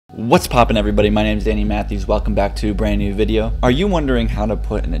What's poppin', everybody? My name is Danny Matthews. Welcome back to a brand new video. Are you wondering how to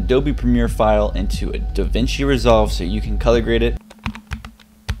put an Adobe Premiere file into a DaVinci Resolve so you can color grade it?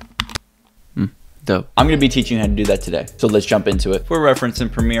 Dope. I'm going to be teaching you how to do that today. So let's jump into it. For reference, in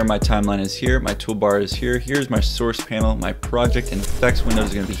Premiere, my timeline is here, my toolbar is here, here's my source panel, my project and effects window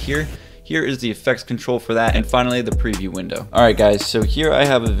is going to be here. Here is the effects control for that, and finally the preview window. All right, guys, so here I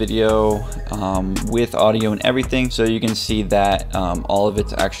have a video with audio and everything, so you can see that all of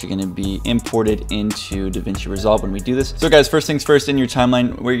it's actually going to be imported into DaVinci Resolve when we do this. So guys, first things first, in your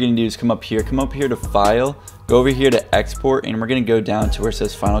timeline, what you're going to do is come up here to File, go over here to Export, and we're going to go down to where it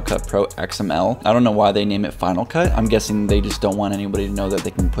says Final Cut Pro XML. I don't know why they name it Final Cut. I'm guessing they just don't want anybody to know that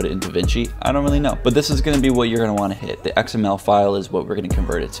they can put it in DaVinci. I don't really know, but this is going to be what you're going to want to hit. The XML file is what we're going to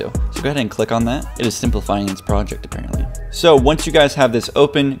convert it to. So go ahead and click on that. It is simplifying its project, apparently. So once you guys have this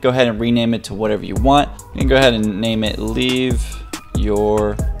open, go ahead and rename it to whatever you want. You can go ahead and name it Leave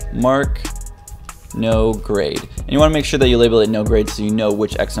Your Mark No Grade. And you want to make sure that you label it no grade so you know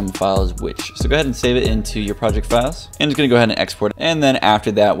which XML file is which. So go ahead and save it into your project files. And it's going to go ahead and export it. And then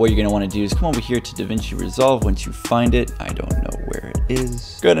after that, what you're going to want to do is come over here to DaVinci Resolve. Once you find it, I don't know where it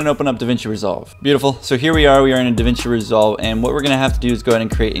is. Go ahead and open up DaVinci Resolve. Beautiful. So here we are in a DaVinci Resolve. And what we're going to have to do is go ahead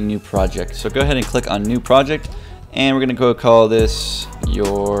and create a new project. So go ahead and click on New Project. And we're going to go call this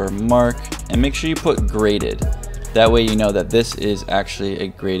Your Mark. And make sure you put graded. That way you know that this is actually a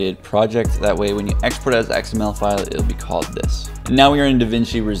graded project. That way when you export it as an XML file, it'll be called this. And now we are in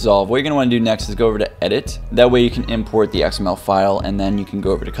DaVinci Resolve. What you're gonna wanna do next is go over to Edit. That way you can import the XML file and then you can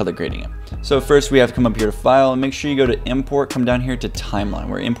go over to color grading it. So first we have to come up here to File and make sure you go to Import, come down here to Timeline.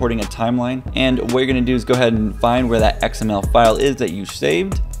 We're importing a timeline. And what you're gonna do is go ahead and find where that XML file is that you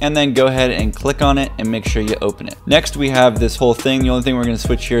saved, and then go ahead and click on it and make sure you open it. Next we have this whole thing. The only thing we're gonna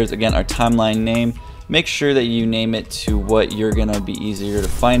switch here is, again, our timeline name. Make sure that you name it to what you're gonna be easier to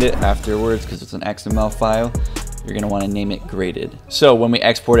find it afterwards, because it's an XML file. You're gonna wanna name it graded. So when we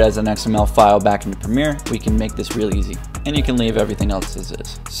export it as an XML file back into Premiere, we can make this real easy. And you can leave everything else as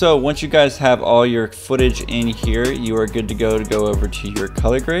is. So once you guys have all your footage in here, you are good to go over to your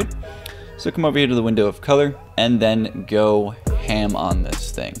color grade. So come over here to the window of color and then go ham on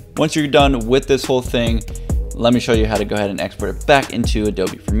this thing. Once you're done with this whole thing, let me show you how to go ahead and export it back into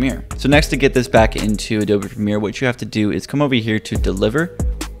Adobe Premiere. So next, to get this back into Adobe Premiere, what you have to do is come over here to Deliver.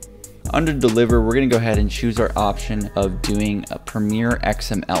 Under Deliver, we're gonna go ahead and choose our option of doing a Premiere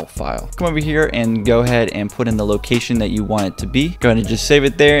XML file. Come over here and go ahead and put in the location that you want it to be. Go ahead and just save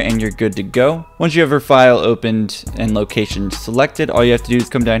it there and you're good to go. Once you have your file opened and location selected, all you have to do is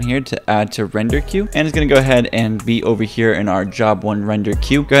come down here to Add to Render Queue, and it's gonna go ahead and be over here in our Job 1 render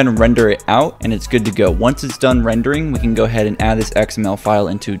queue. Go ahead and render it out and it's good to go. Once it's done rendering, we can go ahead and add this XML file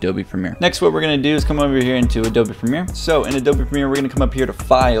into Adobe Premiere. Next, what we're gonna do is come over here into Adobe Premiere. So in Adobe Premiere, we're gonna come up here to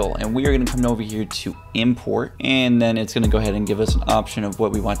File, and we are going to come over here to Import, and then it's going to go ahead and give us an option of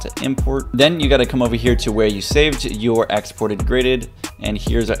what we want to import. Then you got to come over here to where you saved your exported graded, and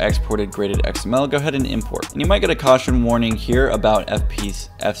here's our exported graded XML. Go ahead and import. And you might get a caution warning here about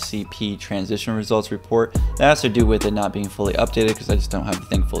FCP transition results report. That has to do with it not being fully updated, because I just don't have the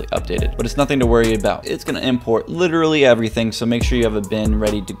thing fully updated, but it's nothing to worry about. It's going to import literally everything, so make sure you have a bin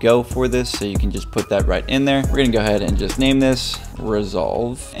ready to go for this, so you can just put that right in there. We're going to go ahead and just name this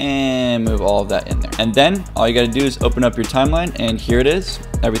Resolve and move all of that in there. And then all you got to do is open up your timeline, and here it is.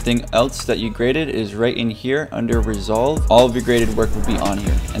 Everything else that you graded is right in here under Resolve. All of your graded work will be on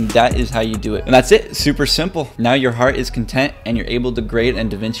here, and that is how you do it. And that's it. Super simple. Now your heart is content and you're able to grade in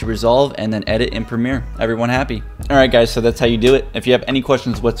DaVinci Resolve and then edit in Premiere. Everyone happy. All right, guys, so that's how you do it. If you have any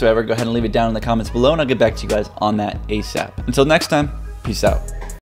questions whatsoever, go ahead and leave it down in the comments below, and I'll get back to you guys on that ASAP. Until next time, peace out.